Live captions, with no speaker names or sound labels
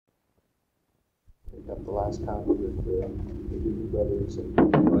up the last concert with the Doobie Brothers and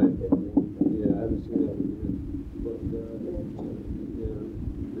Right. Yeah, I haven't seen that one yet. But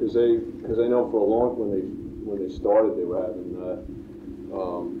because I know for a long when they started, they were having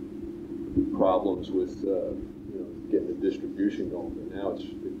problems with getting the distribution going. But now it's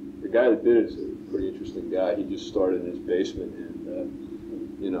the guy that did it is a pretty interesting guy. He just started in his basement and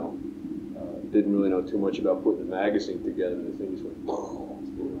didn't really know too much about putting a magazine together, and the thing just went,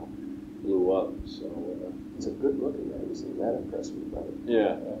 blew up. So it's a good looking magazine. That impressed me about it.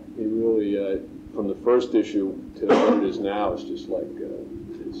 Yeah, he really from the first issue to what it is now, it's just like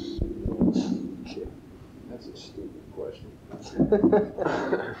it's. That's a stupid question.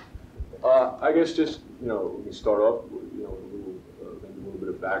 I guess just we can start off with maybe a little bit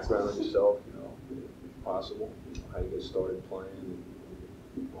of background on yourself, if possible, how you get started playing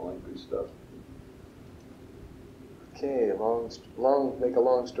and all that good stuff. Okay, make a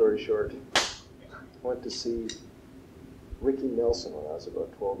long story short. Went to see Ricky Nelson when I was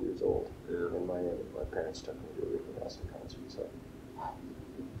about 12 years old in Miami. My parents took me to a Ricky Nelson concert, so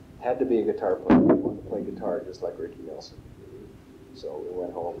had to be a guitar player. I wanted to play guitar just like Ricky Nelson. So we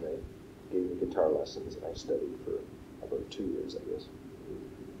went home, they gave me guitar lessons, and I studied for about 2 years, I guess.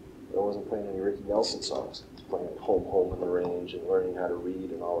 But I wasn't playing any Ricky Nelson songs. I was playing Home, Home in the Range and learning how to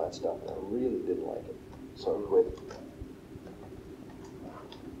read and all that stuff, and I really didn't like it, so I quit.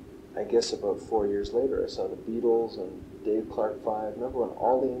 I guess about 4 years later, I saw the Beatles and Dave Clark 5. Remember when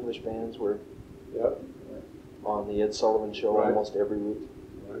all the English bands were on the Ed Sullivan Show almost every week?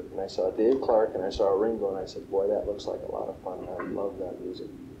 Right. And I saw Dave Clark and I saw Ringo, and I said, boy, that looks like a lot of fun. I love that music.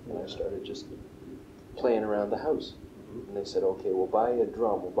 And I started just playing around the house. And they said, okay, we'll buy you a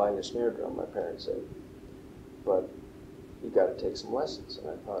drum, we'll buy you a snare drum, my parents said. But you got to take some lessons. And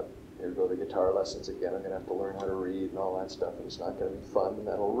I thought, here go the guitar lessons again. I'm going to have to learn how to read and all that stuff, and it's not going to be fun, and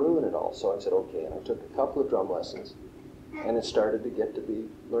that'll ruin it all. So I said, okay, and I took a couple of drum lessons, and it started to get to be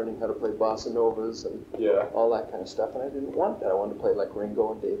learning how to play bossa novas and all that kind of stuff, and I didn't want that. I wanted to play like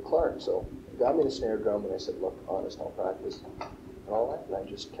Ringo and Dave Clark. So he got me the snare drum, and I said, look, honest, I'll practice and all that, and I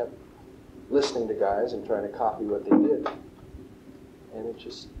just kept listening to guys and trying to copy what they did, and it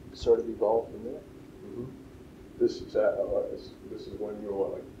just sort of evolved from there. This is when you were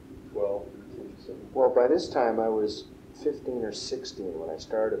what, like 12, 13, 17? Well, by this time I was 15 or 16 when I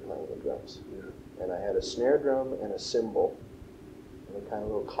started playing the drums. And I had a snare drum and a cymbal, and a kind of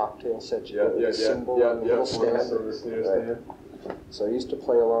little cocktail set you get with a cymbal and a little stand. So I used to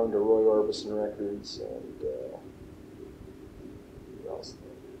play along to Roy Orbison records and who else?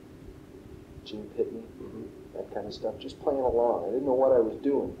 Gene Pitney, that kind of stuff, just playing along. I didn't know what I was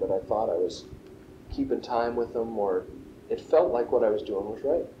doing, but I thought I was keeping time with them, or it felt like what I was doing was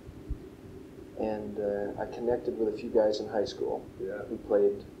right. And I connected with a few guys in high school who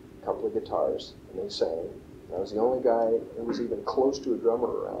played a couple of guitars, and they sang. I was the only guy who was even close to a drummer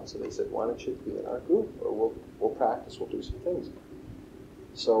around, so they said, why don't you be in our group, or we'll practice, we'll do some things.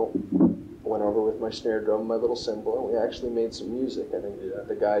 So I went over with my snare drum, my little cymbal, and we actually made some music. I think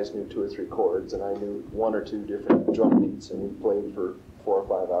the guys knew 2 or 3 chords, and I knew 1 or 2 different drum beats, and we played for 4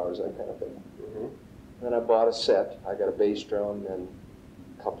 or 5 hours, that kind of thing. And then I bought a set. I got a bass drum and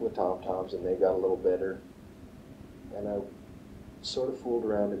a couple of tom-toms, and they got a little better. And I sort of fooled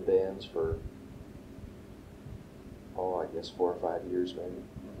around in bands for, I guess 4 or 5 years maybe.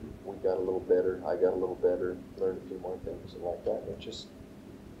 We got a little better, I got a little better, learned a few more things and like that. And it just,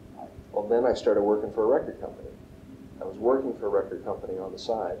 then I started working for a record company. I was working for a record company on the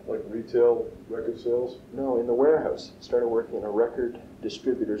side. Like retail record sales? No, in the warehouse. Started working in a record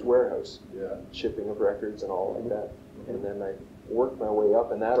distributor's warehouse. Shipping of records and all like that. And then I worked my way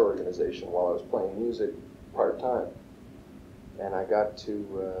up in that organization while I was playing music part-time. And I got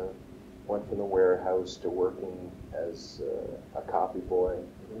to, went from the warehouse to working as a copy boy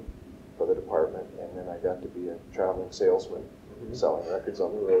for the department. And then I got to be a traveling salesman, selling records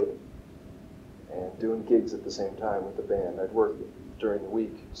on the road and doing gigs at the same time with the band. I'd work during the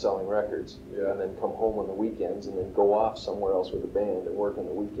week selling records, and then come home on the weekends, and then go off somewhere else with the band and work on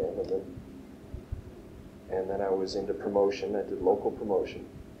the weekend, and then I was into promotion. I did local promotion,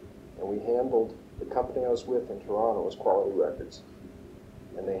 and we handled, the company I was with in Toronto was Quality Records,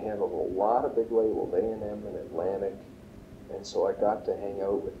 and they handled a lot of big labels, A&M and Atlantic, and so I got to hang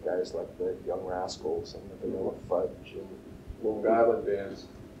out with guys like the Young Rascals and the Vanilla Fudge and Long Island bands.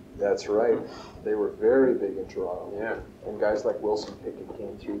 That's right. They were very big in Toronto. And guys like Wilson Pickett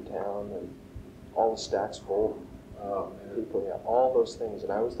came through town, and all the Stax Gold people, all those things.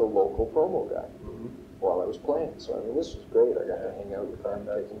 And I was the local promo guy while I was playing. So, I mean, this was great. I got to hang out with them,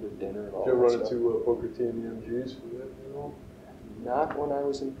 take them to dinner and all that stuff. Did you run into Booker T and the MGs for that at all? Not when I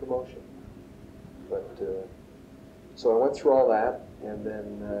was in promotion. But so I went through all that, and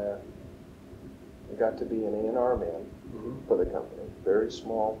then I got to be an A&R man for the company. Very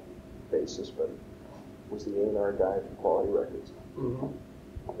small basis, but was the A&R guy for Quality Records.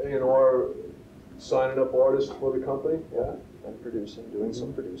 A&R signing up artists for the company? Yeah, and producing, doing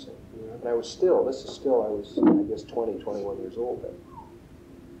some producing. Yeah. And I was still, I was, I guess, 20, 21 years old then,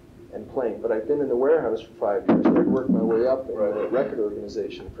 and playing. But I'd been in the warehouse for 5 years. I'd worked my way up in the record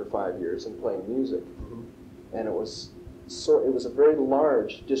organization for 5 years and playing music. And it was a very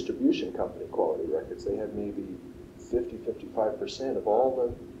large distribution company, Quality Records. They had maybe 50-55% of all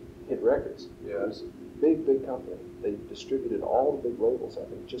the hit records. Yeah. It was a big, big company. They distributed all the big labels, I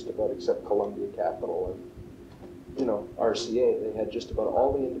think, just about except Columbia Capital and, RCA. They had just about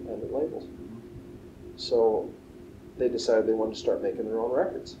all the independent labels. So they decided they wanted to start making their own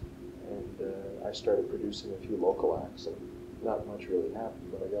records. And I started producing a few local acts, and not much really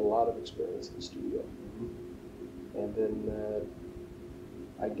happened, but I got a lot of experience in the studio. And then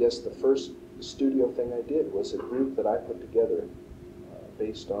I guess the first studio thing I did was a group that I put together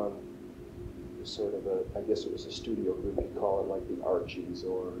based on sort of I guess it was a studio group, you'd call it like the Archies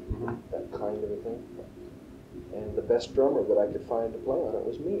or that kind of a thing. And the best drummer that I could find to play on it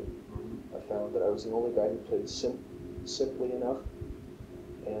was me. I found that I was the only guy who played simply enough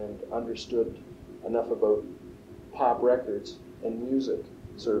and understood enough about pop records and music,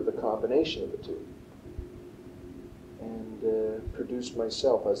 sort of the combination of the two. And produced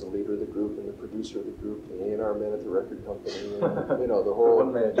myself as the leader of the group and the producer of the group, the A&R man at the record company, and, the whole...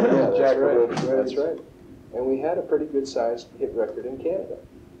 One man. Yeah, that's right. That's right. And we had a pretty good-sized hit record in Canada.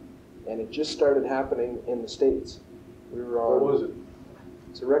 And it just started happening in the States. We were on... What was it?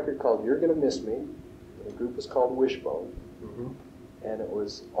 It's a record called You're Gonna Miss Me. And the group was called Wishbone. And it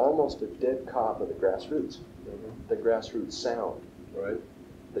was almost a dead cop of the Grassroots. The Grassroots sound. Right.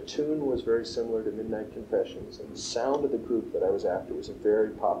 The tune was very similar to Midnight Confessions, and the sound of the group that I was after was a very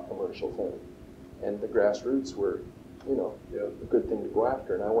pop commercial thing. And the Grassroots were, a good thing to go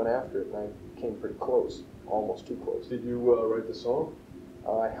after, and I went after it, and I came pretty close, almost too close. Did you write the song?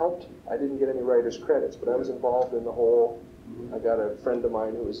 I helped. I didn't get any writer's credits, but I was involved in the whole. I got a friend of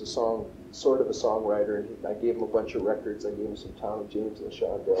mine who was sort of a songwriter, and I gave him a bunch of records. I gave him some Tommy James and the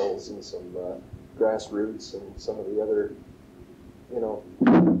Shondells and some Grassroots and some of the other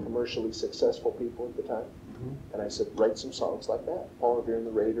commercially successful people at the time. And I said, write some songs like that. Paul Revere and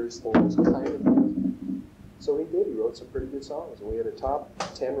the Raiders, those kind of things. So he did. He wrote some pretty good songs. And we had a top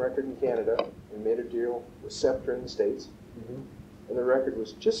 10 record in Canada. We made a deal with Scepter in the States. And the record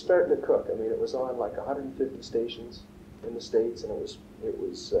was just starting to cook. I mean, it was on like 150 stations in the States, and it was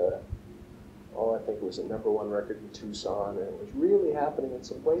I think it was a #1 record in Tucson, and it was really happening in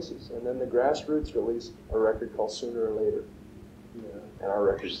some places. And then the Grassroots released a record called Sooner or Later. And our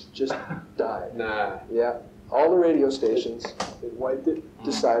records just died. Nah. Yeah. All the radio stations It wiped it.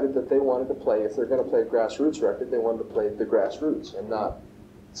 decided that they wanted to play, if they're going to play a Grassroots record, they wanted to play the Grassroots and not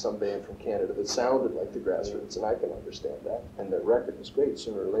some band from Canada that sounded like the Grassroots, and I can understand that. And the record was great.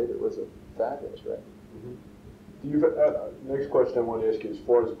 Sooner or Later was a fabulous record. Do you? Next question I want to ask you, as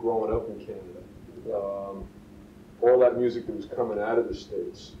far as growing up in Canada, all that music that was coming out of the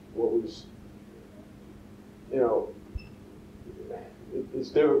States, what was, it's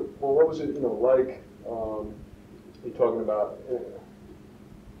different. Well, what was it, like? You're talking about.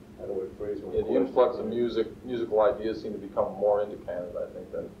 How do I phrase my the influx of musical ideas seem to become more into Canada, I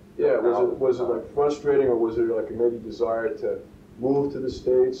think, than. Yeah, was it like frustrating, or was it like a maybe desire to move to the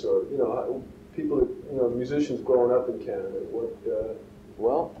States, or people, musicians growing up in Canada?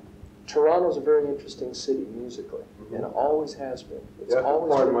 Well, Toronto's a very interesting city musically, and it always has been. It's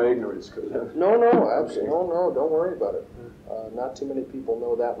always pardon my ignorance. No, absolutely, no, don't worry about it. Not too many people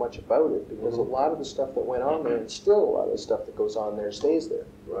know that much about it, because a lot of the stuff that went on there, and still a lot of the stuff that goes on there, stays there.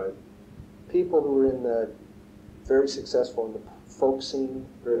 Right. People who were in the very successful in the folk scene,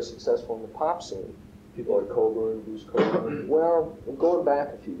 very successful in the pop scene. People like Coburn, Bruce Coburn. Well, going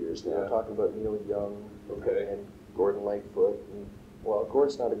back a few years now, talking about Neil Young and Gordon Lightfoot. And, well,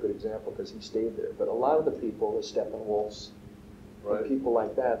 Gordon's not a good example because he stayed there, but a lot of the people, the Steppenwolfs, and people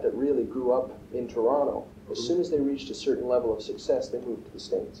like that really grew up in Toronto, as soon as they reached a certain level of success, they moved to the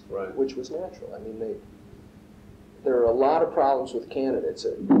States, which was natural. I mean, there are a lot of problems with Canada. It's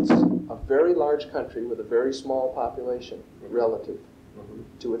a very large country with a very small population relative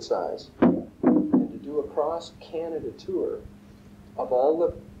to its size. And to do a cross-Canada tour of all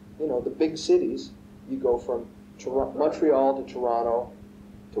the, the big cities, you go from Montreal to Toronto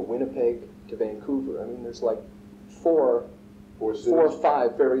to Winnipeg to Vancouver. I mean, there's like four or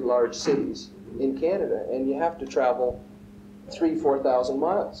five very large cities in Canada, and you have to travel 3,000-4,000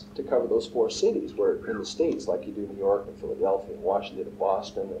 miles to cover those 4 cities, where in the States, like you do New York and Philadelphia and Washington and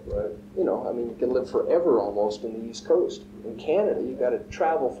Boston, and, Right. you know, I mean, you can live forever almost in the East Coast. In Canada, you've got to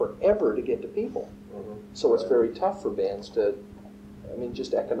travel forever to get to people. So it's very tough for bands to, I mean,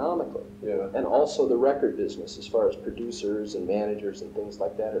 just economically. Yeah. And also the record business, as far as producers and managers and things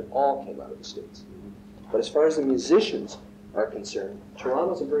like that, it all came out of the States. But as far as the musicians are concerned,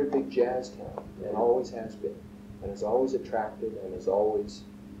 Toronto's a very big jazz town, and always has been, and has always attracted and has always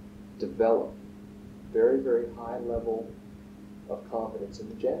developed very, very high level of competence in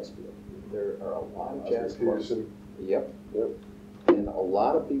the jazz field. There are a lot of jazz clubs. Yep. And a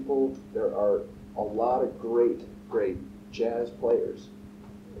lot of people, there are a lot of great jazz players,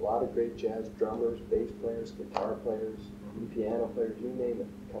 a lot of great jazz drummers, bass players, guitar players, piano players, you name it,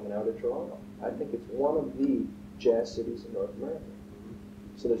 coming out of Toronto. I think it's one of the jazz cities in North America.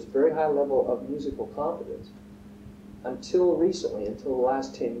 So there's a very high level of musical competence. Until recently, until the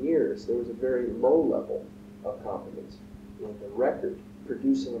last 10 years, there was a very low level of competence in the record,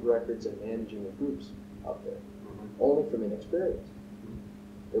 producing of records and managing of groups out there, only from inexperience.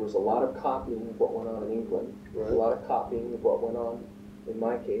 There was a lot of copying of what went on in England, a lot of copying of what went on, in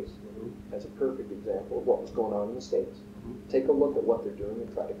my case, as a perfect example of what was going on in the States. Take a look at what they're doing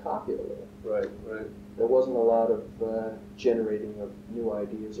and try to copy it a little. Right. There wasn't a lot of generating of new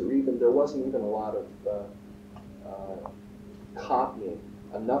ideas, or even, there wasn't even a lot of copying,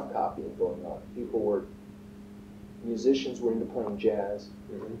 enough copying going on. Musicians were into playing jazz,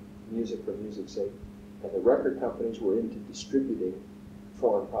 music for music's sake, and the record companies were into distributing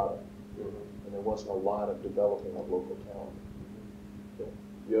foreign product. And there wasn't a lot of developing of local talent.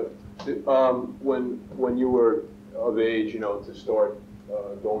 When you were of age, you know, to start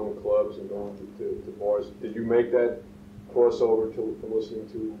going to clubs and going to bars, did you make that crossover to listening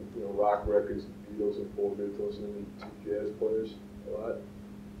to, you know, rock records, Beatles and Four-Bit, to listening to jazz players a lot?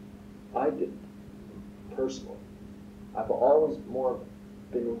 I didn't, personally. I've always more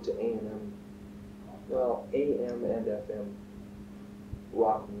been into A&M, well, AM and FM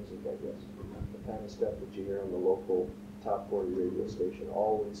rock music, I guess. The kind of stuff that you hear on the local top 40 radio station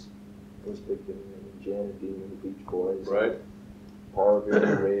always was big to me. I mean, Janet Dean and the Beach Boys, Right. Paul Revere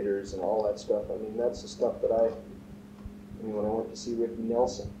and the Raiders, and all that stuff. I mean, that's the stuff that I mean, when I went to see Ricky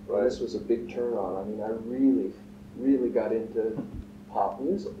Nelson, this was a big turn on. I mean, I really got into pop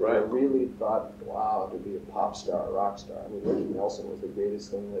music. Right. I really thought, wow, to be a pop star, a rock star. I mean, Ricky Nelson was the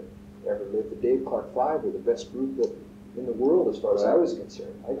greatest thing that ever lived. The Dave Clark Five were the best group that in the world, as far as I was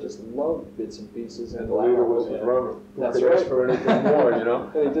concerned. I just loved bits and pieces. And the leader was his drummer. That's right. For anything more, you know.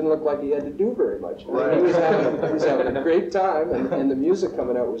 And it didn't look like he had to do very much. Right. He was having a great time, and the music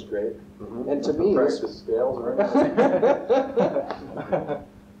coming out was great. And to me, Practice scales,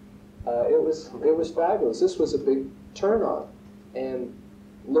 it was fabulous. This was a big turn on, and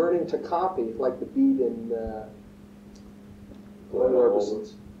learning to copy, like the beat in Roy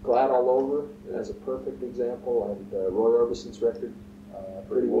Orbison's "Glad All Over" as a perfect example, and Roy Orbison's record,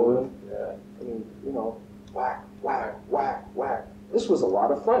 "Pretty Woman." Yeah. I mean, you know, whack, whack, whack, whack. This was a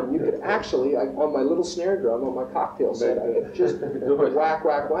lot of fun. You could actually, on my little snare drum on my cocktail set, I could just whack,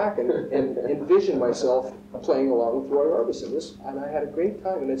 whack, whack, and envision myself playing along with Roy Orbison. And I had a great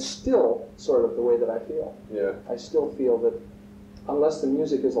time, and it's still sort of the way that I feel. Yeah. I still feel that unless the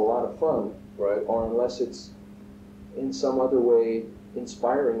music is a lot of fun, Right. or unless it's in some other way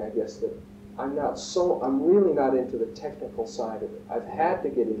inspiring, I guess, that I'm really not into the technical side of it. I've had to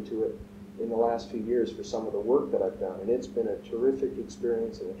get into it in the last few years for some of the work that I've done, and it's been a terrific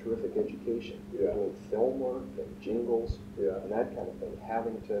experience and a terrific education. Yeah. Doing film work and jingles and that kind of thing,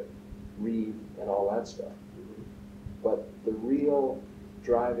 having to read and all that stuff. But the real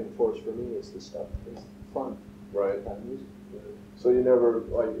driving force for me is the stuff, is fun. Right. That music. So you never,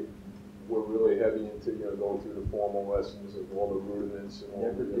 like, were really heavy into, you know, going through the formal lessons of all the rudiments and all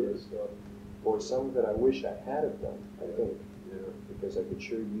Never the did. other stuff? Or some of it I wish I had have done, I think, Yeah. because I could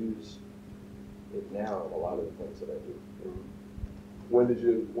sure use it now in a lot of the things that I do. When did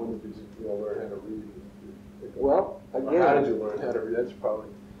you learn how to read? Well, again, How did you learn how to read? That's probably.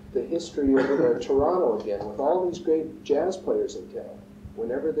 the history of Toronto again, with all these great jazz players in town.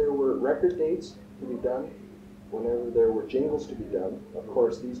 Whenever there were record dates to be done, whenever there were jingles to be done, of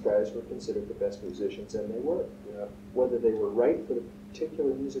course these guys were considered the best musicians, and they were. Yeah. Whether they were right for the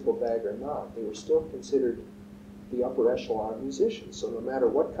particular musical bag or not, they were still considered the upper echelon of musicians. So no matter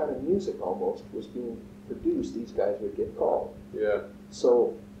what kind of music almost was being produced, these guys would get called. Yeah.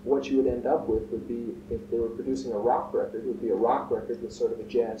 So what you would end up with would be, if they were producing a rock record, would be a rock record with sort of a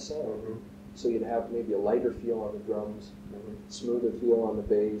jazz sound. So you'd have maybe a lighter feel on the drums, smoother feel on the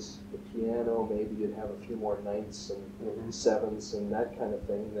bass. The piano, maybe you'd have a few more ninths and sevenths and that kind of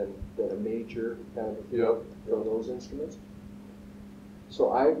thing than a major kind of a feel from those instruments.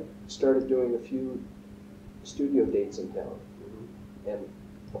 So I started doing a few studio dates in town. And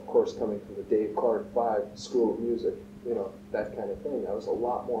of course, coming from the Dave Clark 5 School of Music, you know, that kind of thing, I was a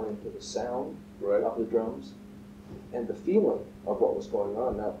lot more into the sound of the drums and the feeling of what was going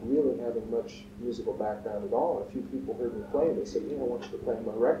on, not really having much musical background at all. And a few people heard me play, and they said, you know, I want you to play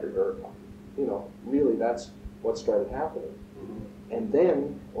my record, or, you know, really that's what started happening. And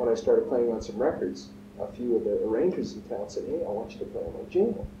then, when I started playing on some records, a few of the arrangers in town said, hey, I want you to play on my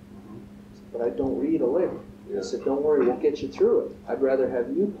jingle. But I don't read a lick. I said, don't worry, we'll get you through it. I'd rather have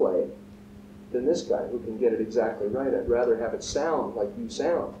you play than this guy who can get it exactly right. I'd rather have it sound like you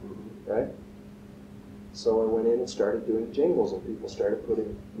sound, right? So I went in and started doing jingles, and people started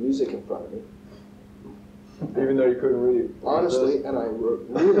putting music in front of me. Even though you couldn't read. Honestly, and I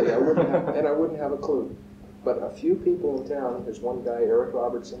wouldn't have a clue. But a few people in town, there's one guy, Eric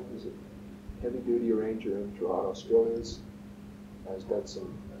Robertson, who's a heavy-duty arranger in Toronto, still is. Has done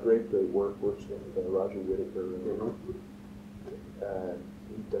some great work, works with Roger Whittaker, and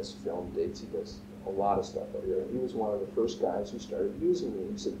he does film dates, he does a lot of stuff up there. He was one of the first guys who started using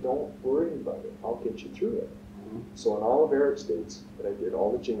me. He said, don't worry about it, I'll get you through it. So on all of Eric's dates that I did,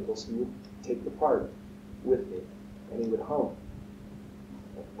 all the jingles, he would take the part with me, and he would hum.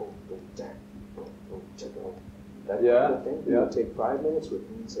 That kind of thing. He would take 5 minutes with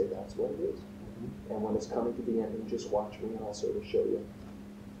me and say, that's what it is. And when it's coming to the end, you just watch me and I'll sort of show you.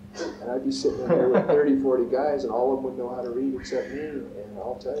 And I'd be sitting there with 30, 40 guys, and all of them would know how to read except me. And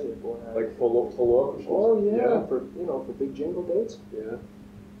I'll tell you, boy, like full orchestra. Oh yeah, for big jingle dates. Yeah.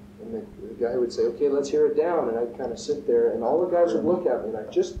 And the guy would say, okay, let's hear it down, and I'd kind of sit there, and all the guys would look at me, and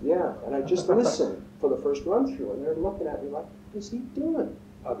I'd just listen for the first run through, and they're looking at me like, what is he doing?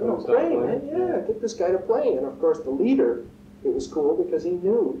 Playing, man, get this guy to play. And of course, the leader, it was cool because he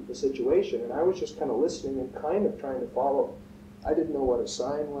knew the situation, and I was just kind of listening and kind of trying to follow. I didn't know what a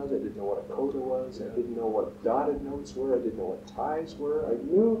sign was, I didn't know what a coda was, I didn't know what dotted notes were, I didn't know what ties were. I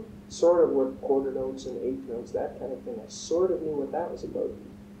knew sort of what quarter notes and eighth notes, that kind of thing. I sort of knew what that was about.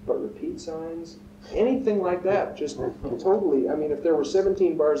 But repeat signs, anything like that, just totally, I mean, if there were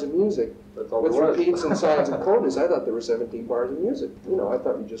 17 bars of music with repeats and signs and codas, I thought there were 17 bars of music. You know, I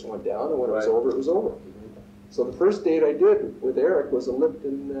thought you just went down, and when it was over, it was over. So the first date I did with Eric was a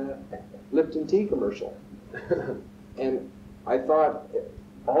Lipton tea commercial. And I thought,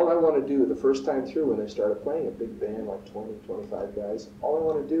 all I want to do the first time through when they started playing, a big band, like 20, 25 guys, all I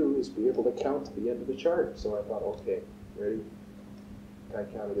want to do is be able to count to the end of the chart. So I thought, okay, ready? I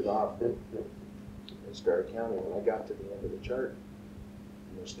counted it off and started counting. When I got to the end of the chart,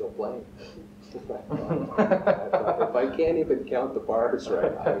 and they're still playing. I thought, if I can't even count the bars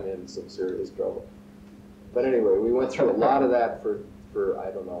right, I'm in some serious trouble. But anyway, we went through a lot of that for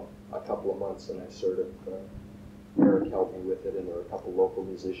I don't know, a couple of months, and I sort of, Eric helped me with it, and there were a couple local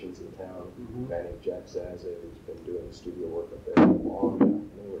musicians in town, a guy named Jack Zaza, who's been doing the studio work up there for a long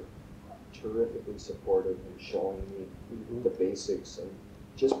time. They were terrifically supportive and showing me the basics, and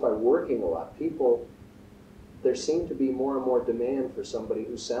just by working a lot, there seemed to be more and more demand for somebody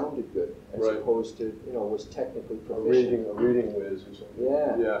who sounded good, as opposed to, was technically proficient. A reading whiz or something.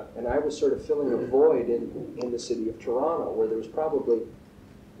 Yeah. And I was sort of filling a void in the city of Toronto, where there was probably,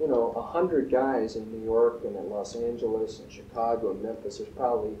 100 guys in New York and in Los Angeles and Chicago and Memphis. There's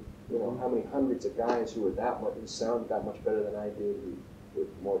probably, how many hundreds of guys who sound that much better than I did, who were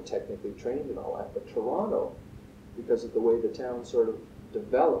more technically trained and all that. But Toronto, because of the way the town sort of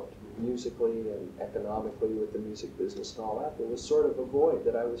developed musically and economically with the music business and all that, there was sort of a void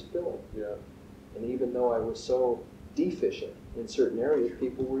that I was filling. Yeah. And even though I was so deficient in certain areas,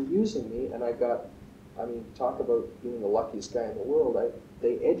 people were using me, and talk about being the luckiest guy in the world.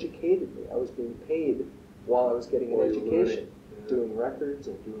 They educated me. I was being paid while I was getting an education, doing records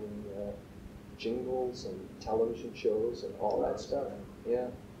and doing jingles and television shows and all that stuff. Yeah,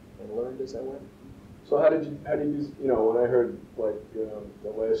 and learned as I went. So how did you, when I heard like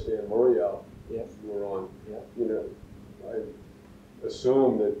the last day in L'Oreal you were on, I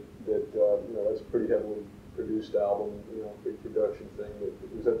assume that that's a pretty heavily produced album, big production thing.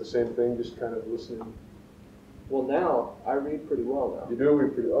 Was that the same thing, just kind of listening? Well, now I read pretty well now. You do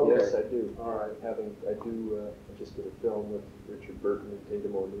read pretty well? Okay. Yes, I do. All right. I just did a film with Richard Burton and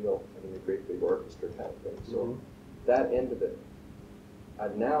Tatum O'Neill, having a great big orchestra kind of thing. So that end of it.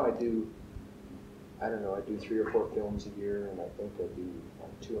 Now I do 3 or 4 films a year, and I think I do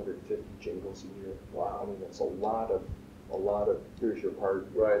 250 jingles a year. Wow. I mean, that's a lot of a lot of here's your part.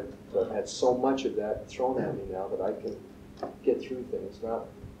 Right. So I've had so much of that thrown at me now that I can get through things. Not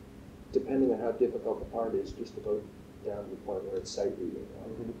depending on how difficult the part is, just about down to the point where it's sight reading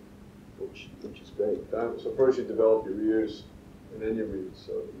now, which is great. So first you develop your ears, and then you read.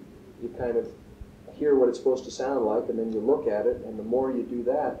 So you kind of hear what it's supposed to sound like, and then you look at it, and the more you do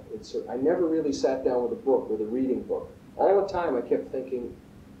that, I never really sat down with a book, with a reading book. All the time I kept thinking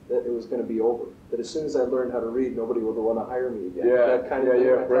that it was going to be over, that as soon as I learned how to read, nobody would want to hire me again. Yeah, that kind of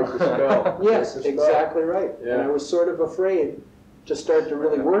thing. break the spell. Yes, break the exactly right. Yeah. And I was sort of afraid to start to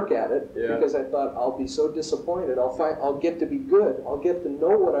really work at it, Yeah. because I thought, I'll be so disappointed. I'll get to be good. I'll get to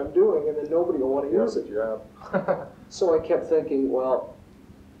know what I'm doing, and then nobody will want to use it. Yeah. So I kept thinking, well,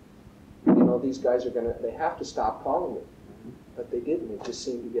 you know, these guys they have to stop calling me. But they didn't. It just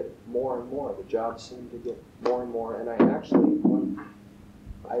seemed to get more and more. The jobs seemed to get more and more. And I actually,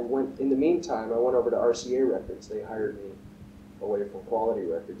 in the meantime, I went over to RCA Records. They hired me away from Quality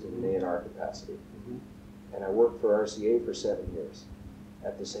Records in an A&R capacity. And I worked for RCA for 7 years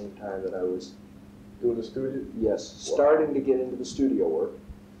at the same time that I was doing the studio? Yes, starting to get into the studio work.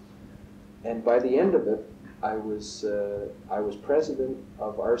 And by the end of it, I was president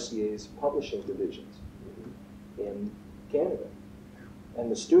of RCA's publishing divisions in Canada.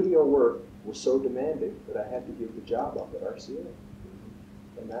 And the studio work was so demanding that I had to give the job up at RCA.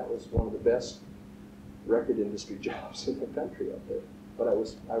 And that was one of the best record industry jobs in the country up there. But I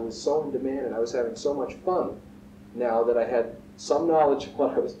was so in demand, and I was having so much fun now that I had some knowledge of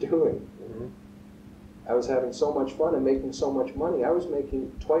what I was doing. I was having so much fun and making so much money. I was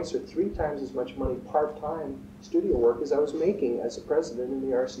making 2 or 3 times as much money part-time studio work as I was making as a president in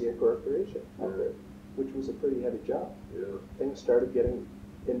the RCA Corporation up there, which was a pretty heavy job. Yeah. Things started getting,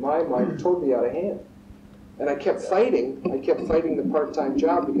 in my mind, totally out of hand. And I kept fighting the part-time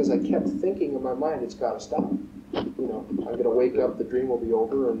job, because I kept thinking in my mind, it's got to stop. You know, I'm going to wake up, the dream will be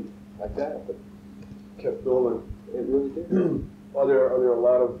over, and like that. But kept building. It really did. Are there a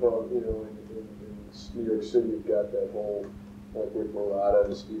lot of, you know, in New York City, you've got that whole, like Rick Marotta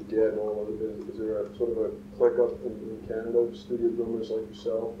and Steve Gadd and all of it. Is there a sort of a clique up in Canada of studio drummers like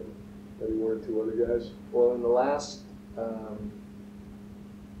yourself and maybe 1 or 2 other guys? Well, in the last,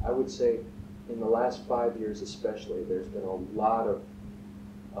 I would say, in the last 5 years especially, there's been a lot of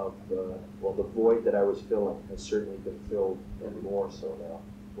well, the void that I was filling has certainly been filled, and more so now,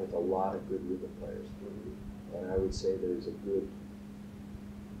 with a lot of good rhythm players. And I would say there's a good,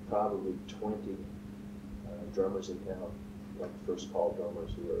 probably 20 drummers in town, like first call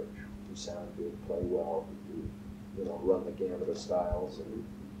drummers who sound good, play well, who run the gamut of styles and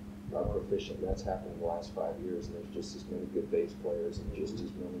are proficient. That's happened in the last 5 years, and there's just as many good bass players and just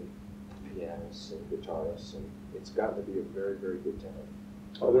as many pianists and guitarists, and it's gotten to be a very, very good town.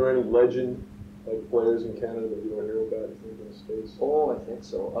 Are there any legend players in Canada that you don't hear about, you think, in the States? Oh, I think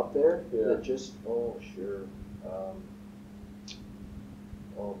so. Up there? Yeah. That just, oh, sure.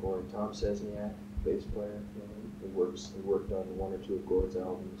 Oh boy, Tom Sesniak, bass player. He worked on 1 or 2 of Gord's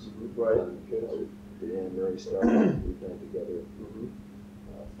albums. Right. The Anne Murray stuff we've done together.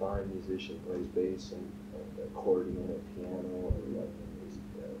 Fine musician, plays bass and accordion and piano, and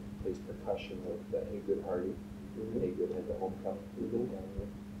plays percussion with Haygood Hardy. Haygood had the homecoming down here.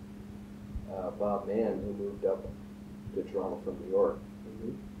 Bob Mann, who moved up to Toronto from New York.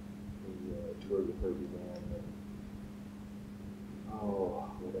 He toured with Herbie Mann. And,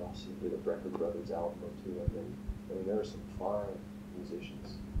 what else? He did a Brecker Brothers album or 2. And then, I mean, there are some fine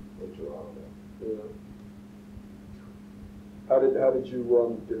musicians in Toronto now. Yeah. How did you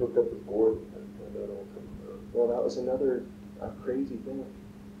hook up with Gord? That all come about? Well, that was another crazy thing.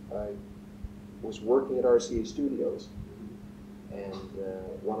 I was working at RCA Studios, and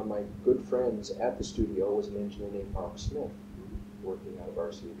one of my good friends at the studio was an engineer named Mark Smith, working out of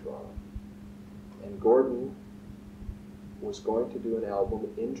RCA Toronto. And Gordon was going to do an album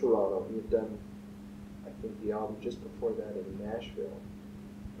in Toronto. He had done, I think, the album just before that in Nashville,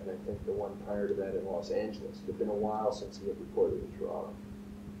 and I think the one prior to that in Los Angeles. It had been a while since he had recorded in Toronto,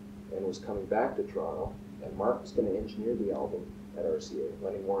 and was coming back to Toronto, and Mark was going to engineer the album at RCA.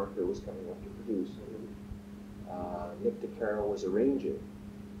 Lenny Waronker was coming up to produce. Nick DeCaro was arranging,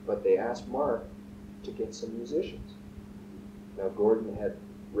 but they asked Mark to get some musicians. Now Gordon had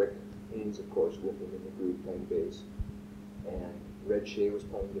Rick Haynes, of course, with him in the group playing bass, and Red Shea was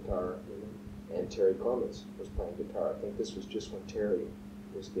playing guitar, and Terry Clements was playing guitar. I think this was just when Terry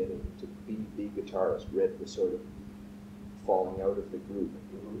was getting to be the guitarist. Red was sort of falling out of the group,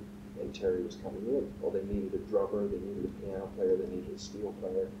 and Terry was coming in. Well, they needed a drummer, they needed a piano player, they needed a steel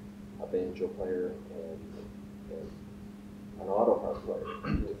player, a banjo player, and an auto harp player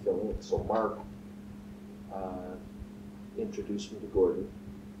to fill in. So Mark introduced me to Gordon,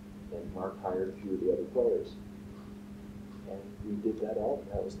 and Mark hired a few of the other players. And we did that album.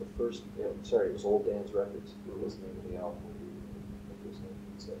 That was the first, it was Old Dan's Records. Was the name of the album. I think it was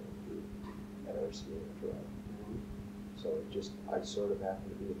 1973 at RCA in Toronto. So it just, I sort of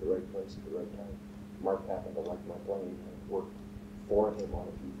happened to be at the right place at the right time. Mark happened to like my playing and worked for him on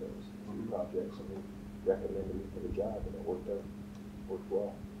a few things, a few projects, and he recommended me for the job, and it worked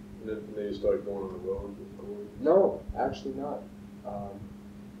well. And then you started going on the road with Gordon? No, actually not.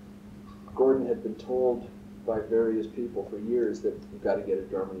 Gordon had been told by various people for years that you've got to get a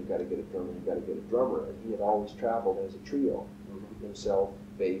drummer, you've got to get a drummer, you've got to get a drummer. And he had always traveled as a trio, himself,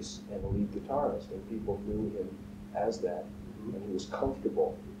 bass, and lead guitarist, and people knew him as that, and he was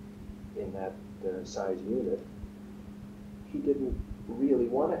comfortable in that size unit. He didn't really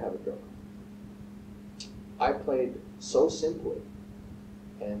want to have a drummer. I played so simply,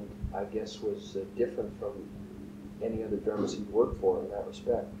 and I guess was different from any other drummers he'd worked for in that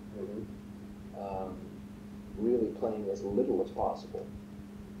respect. Really playing as little as possible,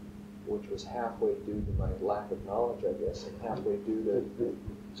 which was halfway due to my lack of knowledge, I guess, and halfway due to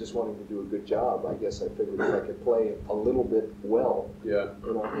just wanting to do a good job. I guess I figured if I could play a little bit well,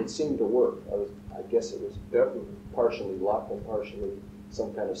 it seemed to work. I guess it was definitely partially luck and partially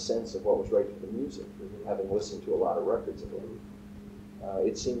some kind of sense of what was right for the music, having listened to a lot of records of him.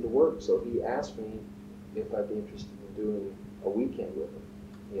 It seemed to work, so he asked me if I'd be interested in doing a weekend with him.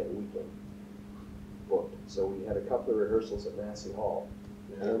 He had a weekend booked. So we had a couple of rehearsals at Massey Hall,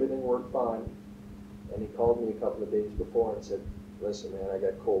 and everything worked fine. And he called me a couple of days before and said, "Listen, man, I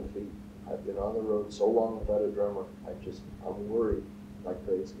got cold feet. I've been on the road so long without a drummer. I'm worried like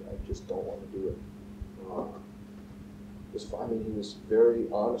crazy. I just don't want to do it." It was fine. I mean, he was very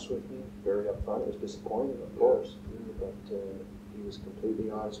honest with me, very upfront. It was disappointing, of course, but he was completely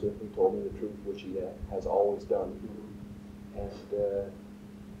honest with me, told me the truth, which he has always done. And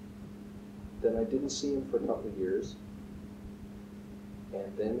then I didn't see him for a couple of years,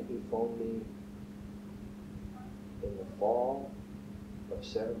 and then he phoned me in the fall of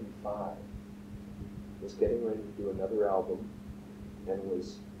 '75. Was getting ready to do another album, and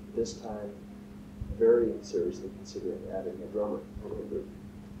was this time very seriously considering adding a drummer to the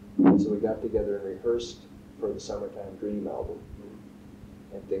group. So we got together and rehearsed for the Summertime Dream album,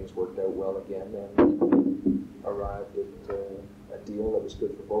 and things worked out well again, and arrived at a deal that was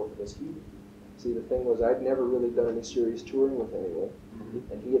good for both of us. See, the thing was, I'd never really done any serious touring with anyone,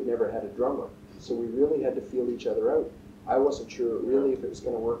 and he had never had a drummer. So we really had to feel each other out. I wasn't sure really if it was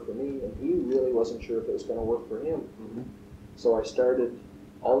going to work for me, and he really wasn't sure if it was going to work for him. So I started,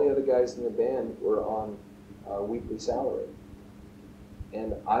 all the other guys in the band were on weekly salary.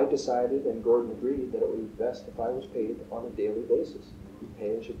 And I decided, and Gordon agreed, that it would be best if I was paid on a daily basis,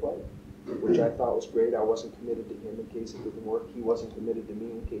 pay as you play, which I thought was great. I wasn't committed to him in case it didn't work. He wasn't committed to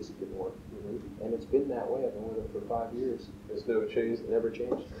me in case it didn't work. And it's been that way. I've been with him for 5 years. It's never changed? Never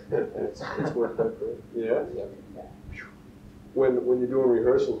changed. And it's worked out great. Yeah? When you're doing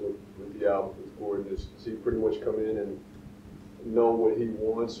rehearsals with the album with Gordon, does he pretty much come in and know what he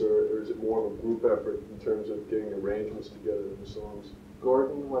wants, or is it more of a group effort in terms of getting arrangements together of the songs?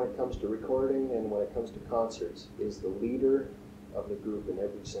 Gordon, when it comes to recording and when it comes to concerts, is the leader of the group in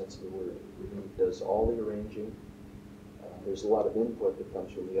every sense of the word. He does all the arranging. There's a lot of input that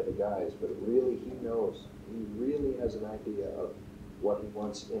comes from the other guys, but really he knows. He really has an idea of what he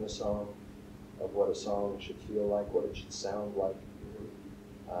wants in a song, of what a song should feel like, what it should sound like.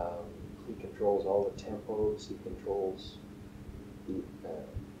 He controls all the tempos. He controls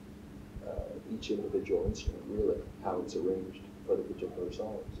each individual instrument, really, how it's arranged for the particular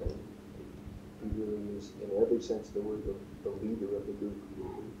song. So he really is, in every sense of the word, the leader of the group.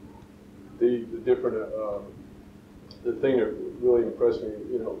 The different, the thing that really impressed me,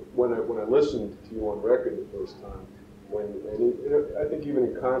 when I listened to you on record the first time, I think even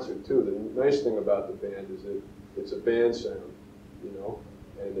in concert too, the nice thing about the band is that it's a band sound,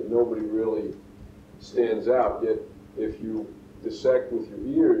 and that nobody really stands out. Yet, if you dissect with your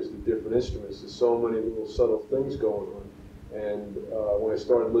ears the different instruments, there's so many little subtle things going on. And when I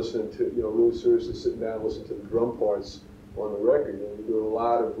started listening to, really seriously sitting down and listening to the drum parts on the record, you do a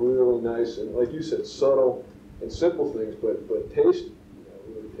lot of really nice and, like you said, subtle and simple things, but tasty,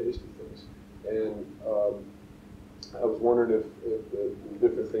 really tasty things. And I was wondering if the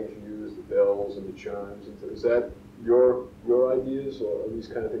different things you use, the bells and the chimes, is that your ideas, or are these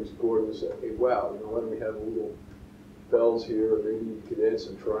kind of things Gordon would say, hey, wow, why don't we have a little bells here, or maybe you could add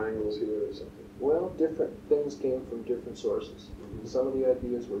some triangles here or something? Well, different things came from different sources. Some of the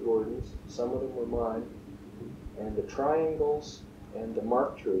ideas were Gordon's, some of them were mine, and the triangles and the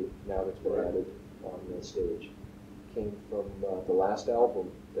mark tree, now that's been added on the stage, came from the last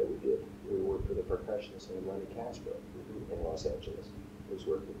album that we did. We worked with a percussionist named Lenny Castro in Los Angeles, who's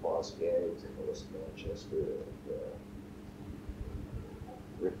worked with Boss Gags and Melissa Manchester and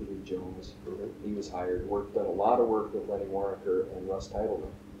Ricky Lee Jones. He was hired, done a lot of work with Lenny Waronker and Russ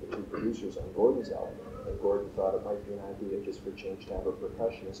Titleman, the two producers on Gordon's album. And Gordon thought it might be an idea just for a change to have a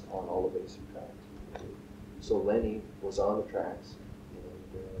percussionist on all the basic tracks. So Lenny was on the tracks,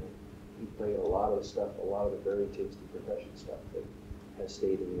 and he played a lot of the stuff, a lot of the very tasty percussion stuff that has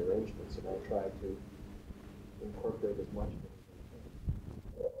stayed in the arrangements, and I tried to incorporate as much of it.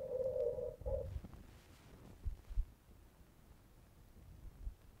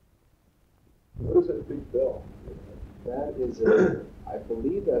 What is that big bell? That is I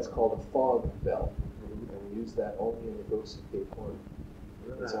believe that's called a fog bell, and we use that only in the Ghost of Cape Horn.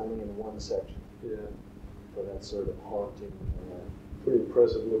 It's only in one section. Yeah. For that sort of haunting. Pretty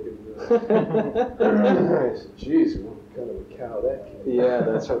impressive looking. Jeez, what kind of a cow that came. Yeah,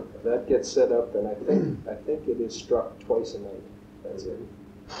 that's what, that gets set up, and I think it is struck twice a night. That's it.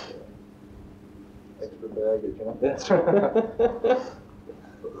 Yeah. Extra baggage, huh? That's right.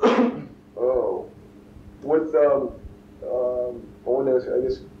 Oh, with I want to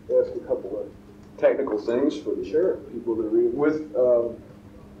ask a couple of technical things for the people that read. With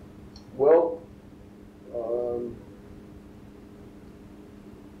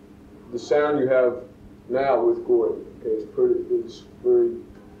the sound you have now with Gordon, okay, it's very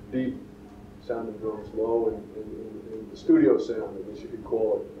deep sounding drums, low, and the studio sound, I guess you could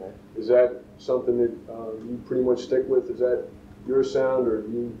call it. Right. Is that something that you pretty much stick with? Is that your sound, or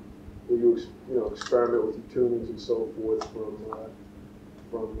will you experiment with your tunings and so forth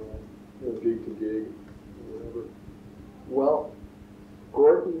from gig to gig, or whatever? Well,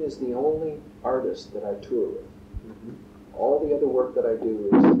 Gordon is the only artist that I tour with. All the other work that I do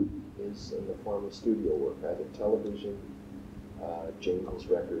is in the form of studio work, either television, jingles,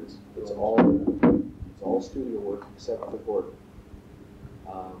 records. It's all studio work except for Gordon.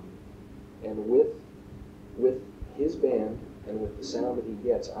 And with his band and with the sound that he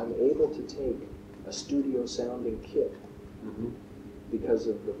gets, I'm able to take a studio sounding kit because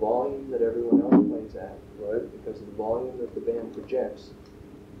of the volume that everyone else plays at, right? Because of the volume that the band projects.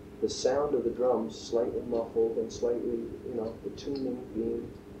 The sound of the drums slightly muffled and slightly, the tuning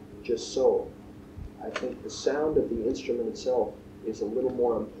being just so. I think the sound of the instrument itself is a little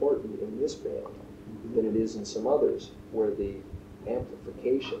more important in this band than it is in some others, where the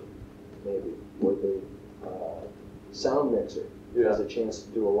amplification, maybe, or the sound mixer has a chance to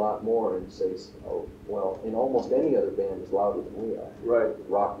do a lot more and says, oh, well, in almost any other band is louder than we are. Right.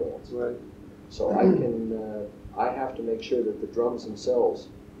 Rock bands. Right. So I have to make sure that the drums themselves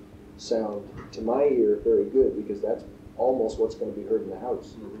sound, to my ear, very good, because that's almost what's going to be heard in the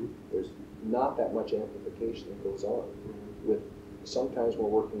house. There's not that much amplification that goes on. Sometimes we're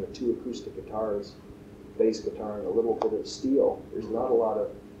working with two acoustic guitars, bass guitar, and a little bit of steel. There's not a lot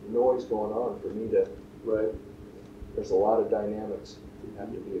of noise going on for me to. Right. There's a lot of dynamics that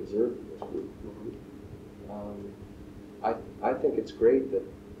have to be observed in this group. I think it's great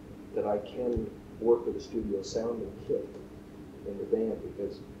that I can work with a studio sounding kit in the band,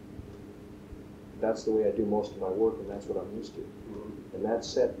 because that's the way I do most of my work, and that's what I'm used to. And that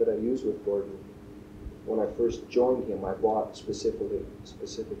set that I use with Gordon, when I first joined him, I bought specifically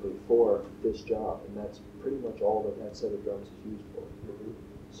for this job, and that's pretty much all that set of drums is used for.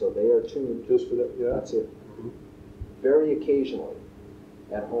 So they are tuned just for that. Yeah. That's it. Very occasionally,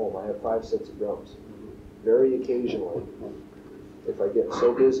 at home, I have 5 sets of drums. Very occasionally, if I get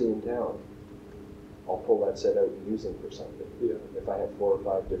so busy in town, I'll pull that set out and use them for something. Yeah. If I have 4 or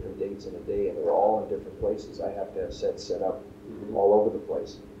 5 different dates in a day and they're all in different places, I have to have sets set up all over the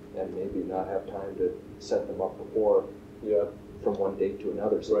place, and maybe not have time to set them up before from one date to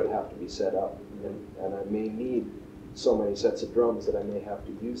another, so they have to be set up. And I may need so many sets of drums that I may have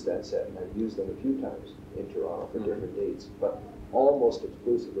to use that set, and I've used them a few times in Toronto for different dates, but almost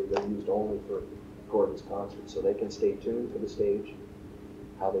exclusively they're used only for Gordon's concerts, so they can stay tuned for the stage,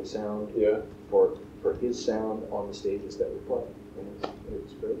 how they sound, for his sound on the stages that we play, and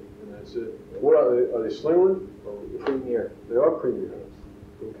it's great. And that's it. What are they? Are they Slingland? Premier. They are Premier.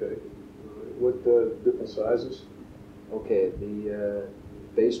 Okay. What different sizes? Okay, the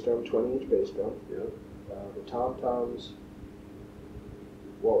bass drum, 20-inch bass drum. Yeah. The tom-toms,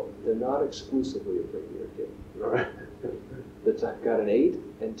 well, they're not exclusively a Premier kit. All right. I've got an 8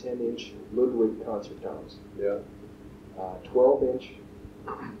 and 10-inch Ludwig concert toms. Yeah. 12-inch,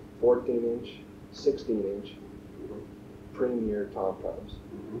 14-inch, 16-inch Premier tom-toms.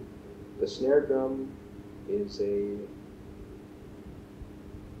 The snare drum is a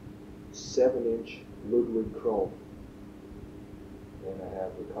 7-inch Ludwig Chrome. and I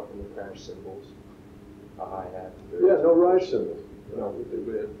have a couple of crash cymbals, a hi-hat. Yeah, no ride cymbals. No.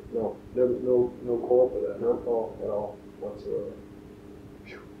 No. Never, no call for that. No call at all whatsoever.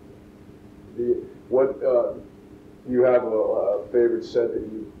 Do you have a favorite set that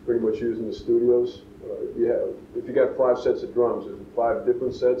you pretty much use in the studios? If you got 5 sets of drums, is it 5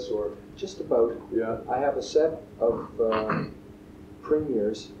 different sets or? Just about. Yeah. I have a set of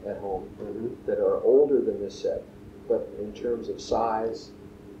premiers at home that are older than this set, but in terms of size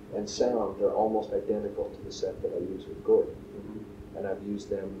and sound, they're almost identical to the set that I use with Gordon. And I've used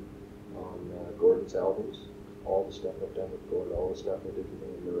them on Gordon's albums, all the stuff I've done with Gordon, all the stuff I did with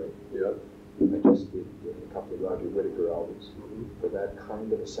him in the ring. Yeah. I just did a couple of Roger Whittaker albums. For that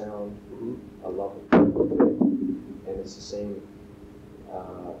kind of a sound, I love it. And it's the same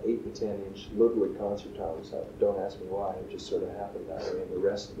 8 and 10 inch Ludwig concert toms. Don't ask me why, it just sort of happened that way. And the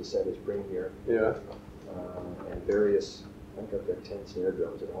rest of the set is premier. Yeah. And various, I think I've got 10 snare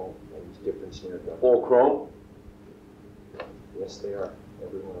drums at home, and different snare drums. All chrome? Yes, they are.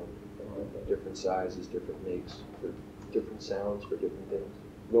 Every one of them. Different sizes, different makes, for different sounds, for different things.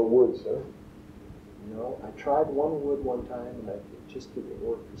 No woods, huh? No, I tried one wood one time, and it just didn't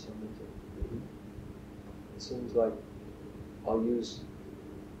work for some reason. It seems like I'll use,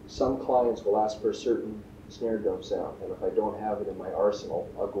 some clients will ask for a certain snare drum sound, and if I don't have it in my arsenal,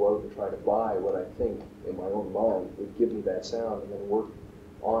 I'll go out and try to buy what I think in my own mind would give me that sound, and then work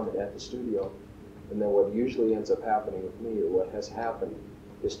on it at the studio. And then what usually ends up happening with me, or what has happened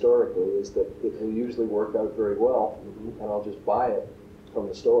historically, is that it will usually work out very well, and I'll just buy it from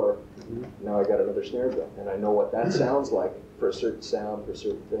the store. Now I got another snare drum, and I know what that sounds like for a certain sound, for a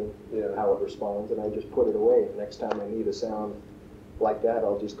certain thing, how it responds, and I just put it away. And next time I need a sound like that,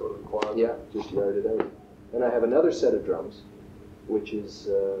 I'll just go to the closet. Yeah, just yard it out. And I have another set of drums, which is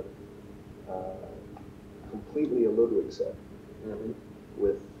completely a Ludwig set,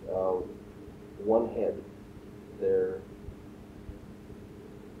 with one head. They're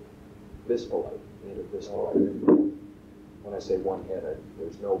Vispolite, made of Vispolite. When I say one head,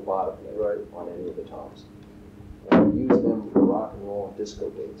 there's no bottom head on any of the toms. And I use them for rock and roll and disco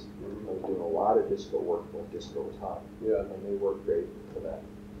days. I was doing a lot of disco work when disco was hot. Yeah. And they work great for that.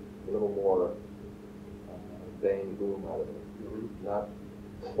 A little more bang boom out of it. Not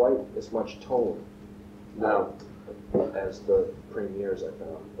quite as much tone as the premieres I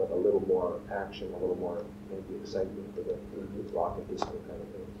found, but a little more action, a little more maybe excitement for the rock and disco kind of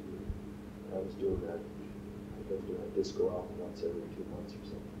thing. I was doing that. I was doing a disco album once every 2 months or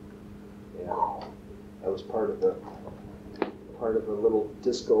something. Yeah, I was part of a little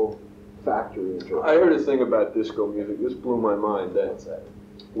disco factory in Georgia. I heard a thing about disco music. This blew my mind. That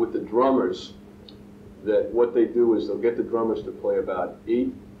with the drummers, that what they do is they'll get the drummers to play about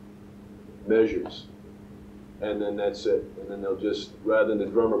 8 measures, and then that's it. And then they'll just, rather than the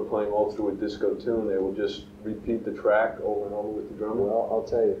drummer playing all through a disco tune, they will just repeat the track over and over with the drummer. Well, I'll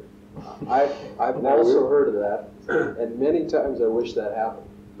tell you. I've also heard of that, and many times I wish that happened.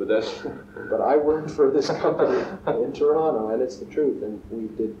 But I worked for this company in Toronto, and it's the truth. And we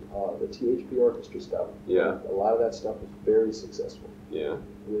did the THP orchestra stuff. Yeah. A lot of that stuff was very successful. Yeah.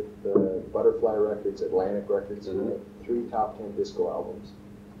 With Butterfly Records, Atlantic Records, we had 3 top 10 disco albums.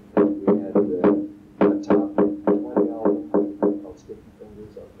 We had a top 20 album called Sticky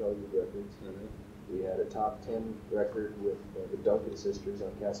Fingers on Prelude Records. We had a top 10 record with the Duncan sisters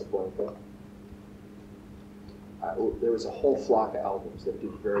on Casablanca. There was a whole flock of albums that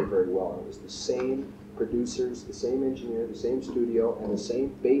did very, very well. It was the same producers, the same engineer, the same studio, and the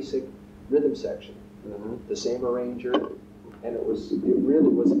same basic rhythm section. The same arranger, and it really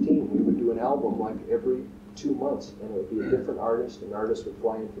was a team. We would do an album like every 2 months, and it would be a different artist. An artist would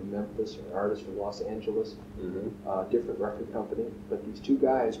fly in from Memphis, or an artist from Los Angeles, different record company. But these 2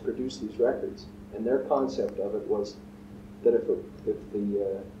 guys produced these records, and their concept of it was that if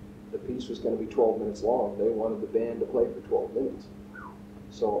the piece was going to be 12 minutes long, they wanted the band to play for 12 minutes.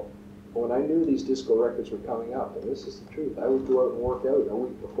 So when I knew these disco records were coming up, and this is the truth, I would go out and work out a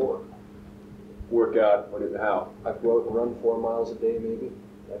week before. Work out? How? I'd go out and run 4 miles a day, maybe,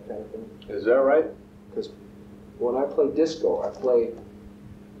 that kind of thing. Is that right? Because when I play disco, I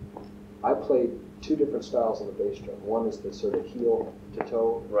play 2 different styles on the bass drum. One is the sort of heel to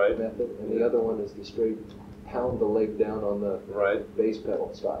toe method, and the other one is the straight pound the leg down on the bass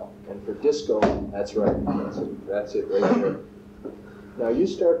pedal style. And for disco, that's right. That's it right there. Now you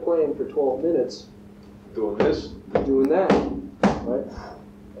start playing for 12 minutes. Doing this? Doing that, right?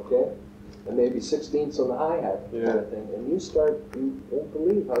 Okay? And maybe 16ths on the hi-hat kind of thing. And you won't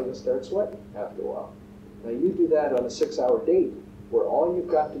believe how you'll start sweating after a while. Now you do that on a 6-hour date, where all you've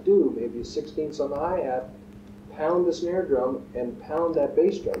got to do maybe is 16ths on the hi-hat, pound the snare drum and pound that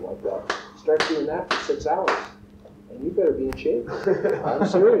bass drum like that. Start doing that for 6 hours. And you better be in shape. I'm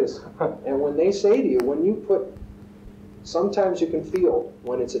serious. And when they say to you, when you put, sometimes you can feel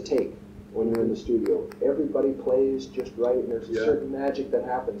when it's a take, when you're in the studio. Everybody plays just right, and there's a certain magic that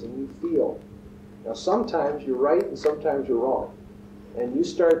happens, and you feel. Now sometimes you're right and sometimes you're wrong. And you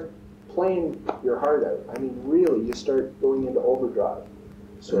start playing your heart out. I mean, really, you start going into overdrive.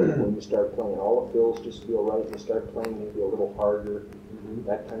 So when you start playing, all the fills just feel right. You start playing maybe a little harder,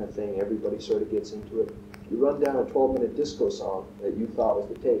 that kind of thing. Everybody sort of gets into it. You run down a 12-minute disco song that you thought was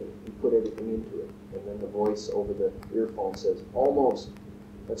the take. You put everything into it. And then the voice over the earphone says, almost.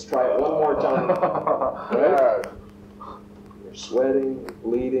 Let's try it one more time. Right? You're sweating, you're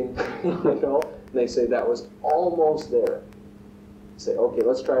bleeding, you know. And they say, that was almost there. Say, okay,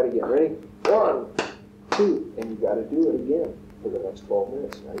 let's try it again. Ready? 1, 2. And you got to do it again for the next 12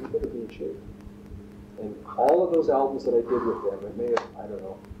 minutes. Now you better be in shape. And all of those albums that I did with them, it may have, I don't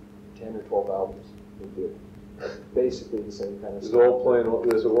know, 10 or 12 albums we did. Basically the same kind of stuff. It's all playing,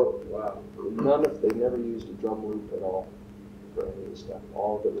 there's a what? Wow. They never used a drum loop at all for any of the stuff.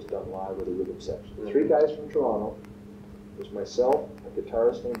 All of it was done live with a rhythm section. 3 guys from Toronto. There's myself, a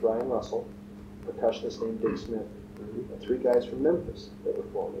guitarist named Brian Russell, a percussionist named Dick Smith, and 3 guys from Memphis that were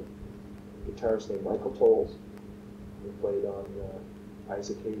forming. A guitarist named Michael Tolles, who played on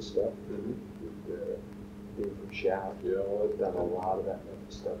Isaac Hayes stuff, Dave from Shaft. Yeah, I've done a lot of that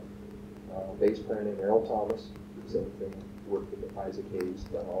Memphis stuff. Bass player named Errol Thomas, same thing, worked with Isaac Hayes,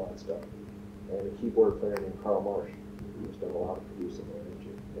 done all that stuff. And a keyboard player named Carl Marsh, who's done a lot of producing and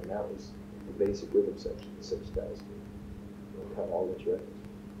arranging. And that was the basic rhythm section, the 6 guys. They cut all those records.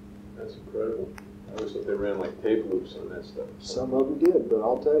 That's incredible. I always thought they ran like tape loops on that stuff. Some of them did, but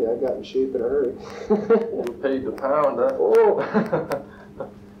I'll tell you, I got in shape in a hurry. You paid the pound, huh? Oh!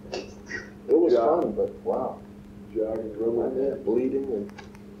 It was fun, but wow. Jogging, drumming, bleeding, and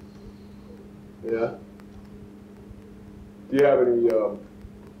yeah. Do you have any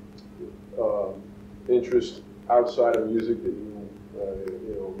interest outside of music that you,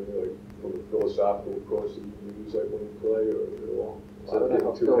 you know, maybe like from a philosophical approach that you use like when you play, or at all? Is that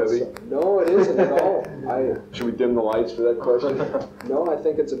getting too heavy? No, it isn't at all. Should we dim the lights for that question? No, I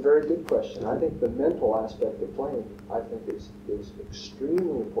think it's a very good question. I think the mental aspect of playing, I think is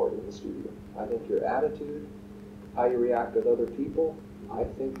extremely important in the studio. I think your attitude, how you react with other people, I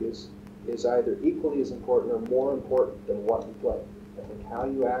think is either equally as important or more important than what you play. I think how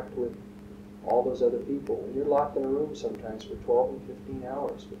you act with all those other people. When you're locked in a room sometimes for 12 and 15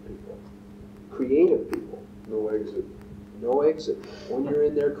 hours with people, creative people. No exit. No exit. When you're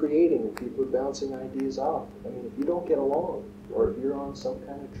in there creating and people are bouncing ideas off. I mean, if you don't get along, or if you're on some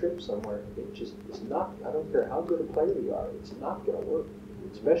kind of trip somewhere, it just is not, I don't care how good a player you are, it's not going to work,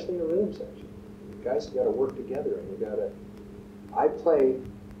 especially in a rhythm section. You guys have got to work together, and you got to, I play,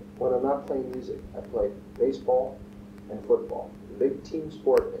 when I'm not playing music, I play baseball and football, big team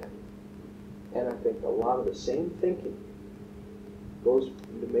sport, man. And I think a lot of the same thinking goes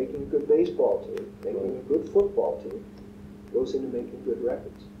into making a good baseball team, making a good football team, goes into making good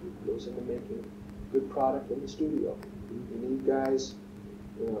records, goes into making good product in the studio. You need guys,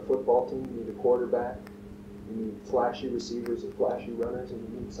 in a football team, you need a quarterback, you need flashy receivers and flashy runners, and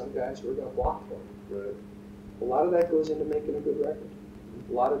you need some guys who are going to block for them. Right. A lot of that goes into making a good record.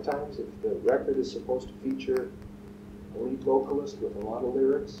 A lot of times, if the record is supposed to feature a lead vocalist with a lot of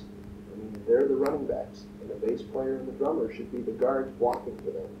lyrics, I mean, they're the running backs, and the bass player and the drummer should be the guards blocking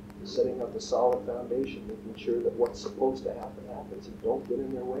for them, setting up a solid foundation, making sure that what's supposed to happen happens, and don't get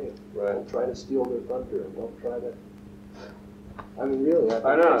in their way. Right. Don't try to steal their thunder, and don't try to. I mean, really, I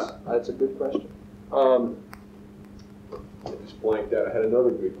think that's a good question. I just blanked out. I had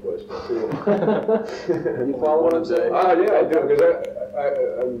another good question too. You follow what I'm saying? Yeah, I do, because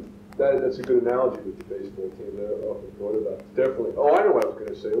that's a good analogy with the baseball team that I often thought about. Definitely. Oh, I know what I was going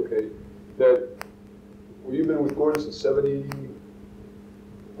to say. Okay, you've been with Gordon since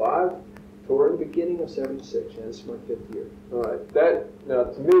 '75, touring? Beginning of '76. Yeah, this is my 5th year. All right. Now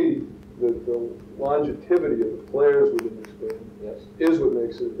to me, the longevity of the players within this band is what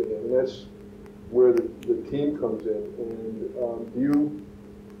makes it a band, and that's where the team comes in. And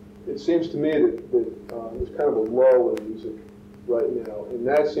it seems to me that there's kind of a lull in music right now, and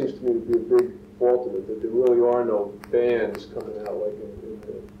that seems to me to be a big fault of it, that there really are no bands coming out like in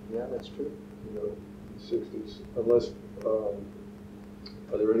the Yeah, that's true. 60s, unless,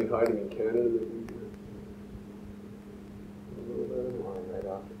 are there any hiding in Canada that we Right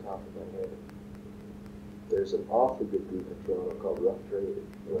off the top of my head. There's an awfully good group in Toronto called Rough Trade,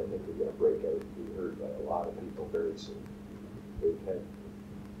 who I think are going to break out and be heard by a lot of people very soon. They've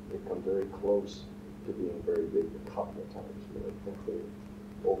come very close to being very big a couple of times, but I think they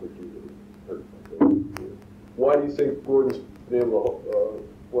overdue to be hurt. Why do you think Gordon's been able to,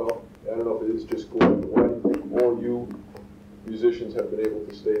 well, I don't know if it is just Gordon, but why do you think all you musicians have been able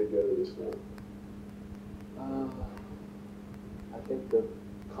to stay together this long? I think the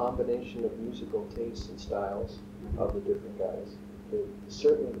combination of musical tastes and styles of the different guys,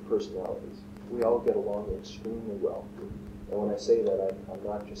 certainly the personalities, we all get along extremely well. And when I say that, I'm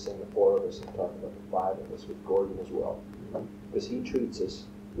not just saying the four of us, I'm talking about the five of us with Gordon as well. Because he treats us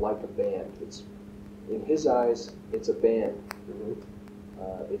like a band. It's, in his eyes, it's a band.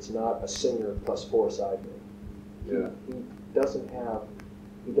 It's not a singer plus four sidemen.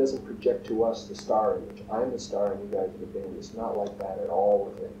 He doesn't project to us the star image. I'm the star and you guys are the band. It's not like that at all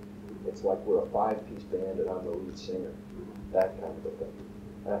with him. It's like we're a five-piece band and I'm the lead singer. That kind of a thing.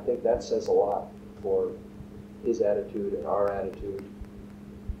 And I think that says a lot for his attitude and our attitude.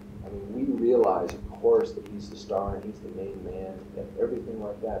 I mean, we realize, of course, that he's the star and he's the main man and everything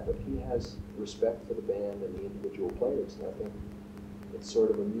like that, but he has respect for the band and the individual players, and I think it's sort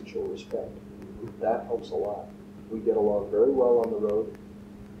of a mutual respect. That helps a lot. We get along very well on the road.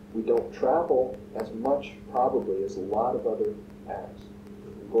 We don't travel as much, probably, as a lot of other acts.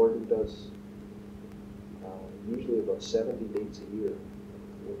 Gordon does usually about 70 dates a year,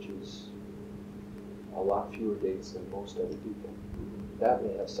 which is a lot fewer dates than most other people. That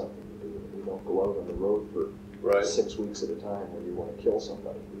may have something to do with it. We don't go out on the road for 6 weeks at a time where you want to kill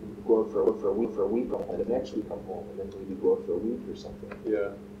somebody. We go out for a week, and the next week come home, and then maybe go out for a week or something. Yeah.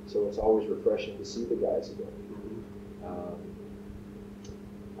 So it's always refreshing to see the guys again.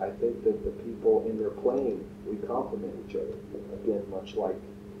 I think that the people in their playing, we complement each other. Again, much like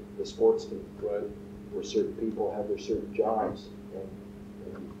the sports team, where certain people have their certain jobs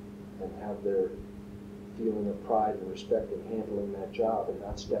and have their feeling of pride and respect in handling that job and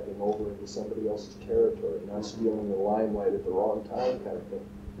not stepping over into somebody else's territory, not stealing the limelight at the wrong time kind of thing.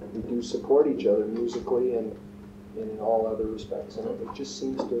 We do support each other musically and in all other respects, and it just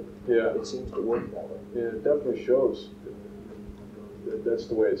seems to it seems to work that way. Yeah, it definitely shows. That's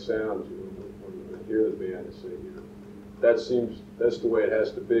the way it sounds, you know, when you hear the band sing, you know. That's the way it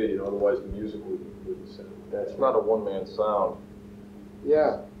has to be, you know, otherwise the music wouldn't sound. It's not a one-man sound.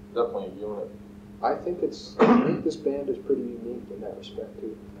 Yeah. Definitely a unit. I think this band is pretty unique in that respect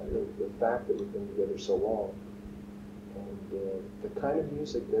too. I think the fact that we've been together so long, and the kind of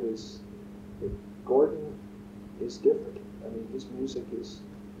music that Gordon is different. I mean, his music is,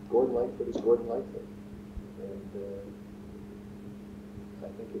 Gordon Lightfoot is Gordon Lightfoot. And I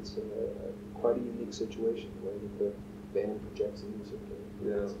think it's quite a unique situation, the way that the band projects the music and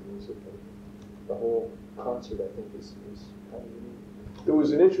presents the music. And the whole concert, I think, is kind of unique. There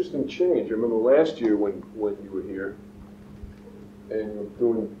was an interesting change. I remember last year when you were here and you were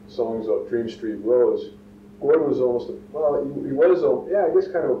doing songs off Dream Street Rose, Gordon was almost, he was, I guess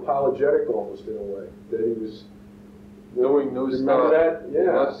kind of apologetic almost in a way, that he was doing new stuff. Remember that?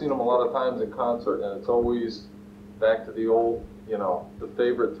 Yeah. I've seen him a lot of times in concert, and it's always back to the old, you know, the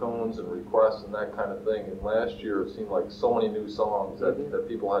favorite tunes and requests and that kind of thing. And last year it seemed like so many new songs that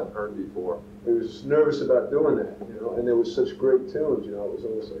people hadn't heard before. He was nervous about doing that, you know, and there was such great tunes, you know, it was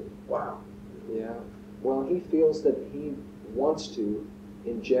almost like, wow. Yeah. Well, he feels that he wants to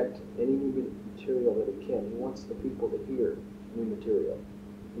inject any new material that he can. He wants the people to hear new material.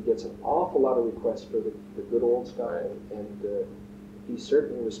 He gets an awful lot of requests for the good old stuff, and he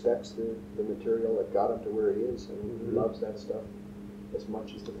certainly respects the material that got him to where he is, and he loves that stuff as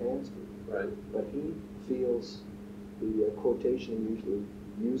much as the fans do. Right. But he feels the quotation he usually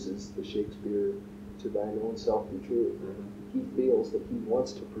uses, the Shakespeare, "To thine own self be true." He feels that he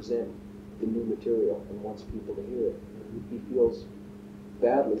wants to present the new material and wants people to hear it. He feels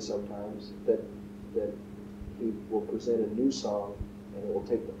badly sometimes that he will present a new song and it will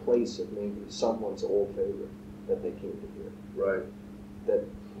take the place of maybe someone's old favorite that they came to hear. Right. That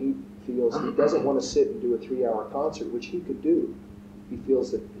he feels he doesn't want to sit and do a 3-hour concert, which he could do. He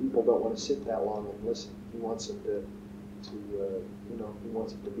feels that people don't want to sit that long and listen. He wants them to he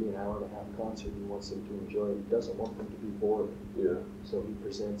wants it to be an 1.5-hour concert. He wants them to enjoy it. He doesn't want them to be bored. Yeah. So he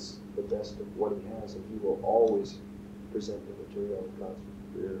presents the best of what he has, and he will always present the material in concert.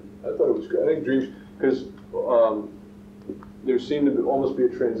 Yeah, I thought it was good. I think Dreams, because there seemed to almost be a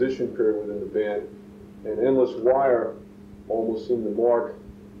transition period within the band, and Endless Wire almost seemed to mark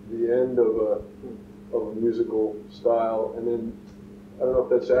the end of a musical style. And then I don't know if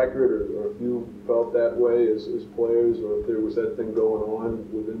that's accurate, or if you felt that way as players, or if there was that thing going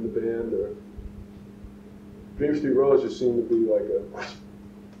on within the band. Or Dream Street Rose just seemed to be like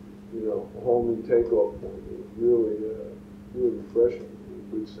a whole new takeoff point. It was really refreshing,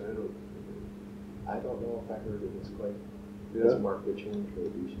 good sound. I don't know if I heard it as quite Yeah? as marked a change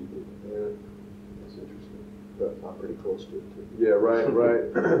maybe as you did. Yeah, that's interesting. But I'm pretty close to it too. Yeah, right, right.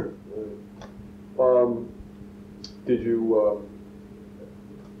 Right. Did you,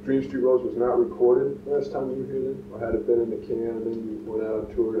 Dream Street Rose was not recorded last time you were here then? Or had it been in the can and then you went out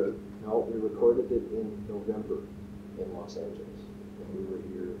on tour to? No, we recorded it in November in Los Angeles. And we were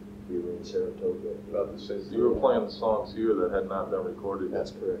here, we were in Saratoga. About the same So you were playing the songs here that had not been recorded yet.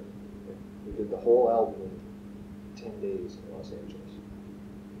 That's correct. Yeah. We did the whole album in 10 days in Los Angeles.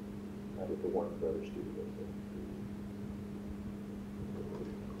 Out at the Warner Brothers studio.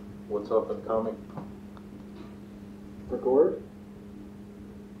 What's up and coming? For Gord?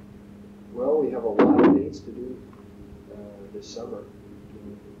 Well, we have a lot of dates to do this summer.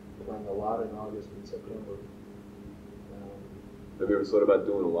 We're playing a lot in August and September. Have you ever thought about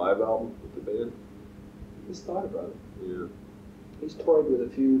doing a live album with the band? He's thought about it. Yeah. He's toyed with a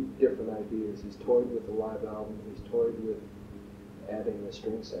few different ideas. He's toyed with a live album. He's toyed with adding a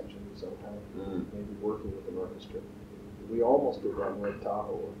string section sometime. Maybe working with an orchestra. We almost did that in Lake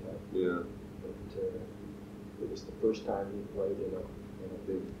Tahoe one time. Yeah. But it was the first time he played in a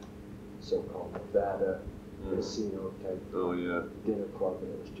big so-called Nevada casino type dinner club, and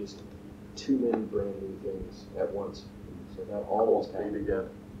it was just too many brand new things at once. So that almost happened again.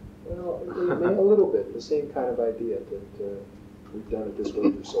 Well, a little bit. The same kind of idea that we've done it this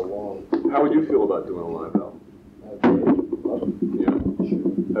way for so long. How would you feel about doing a live album? Love it. Yeah.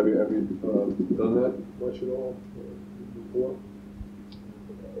 Sure. Have you done that much at all before?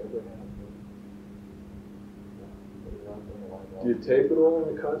 I ever have. Do you tape it all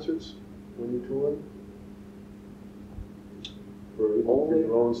in the concerts when you tour? For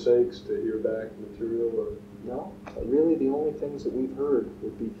your own sakes, to hear back material, or? No, really the only things that we've heard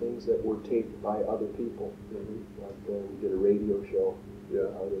would be things that were taped by other people. Like we did a radio show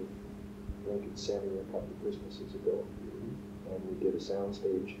out of Lincoln Center a couple of Christmases ago. And we did a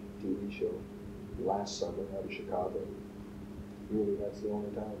soundstage TV show last summer out of Chicago. Really, that's the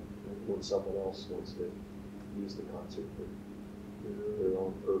only time when someone else wants to use the concert for their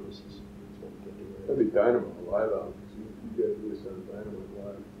own purposes. That's what we can do. That'd be Dynamo, a live album. You guys really sound Dynamo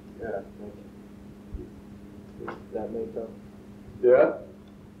live. Yeah, thank you. That may come. Yeah?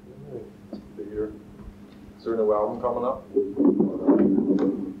 Figure. Is there a new album coming up?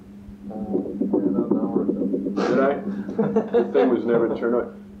 Did I? The thing was never turned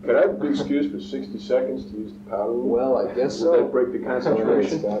on. Could I have the excuse for 60 seconds to use the powder room? Well, I guess so. Will that break the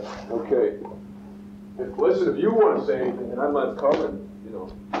concentration? Scott. Okay. Listen, if you want to say anything and I'm not covered,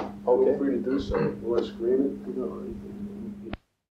 Okay. feel free to do so. You want to scream it? You know, anything.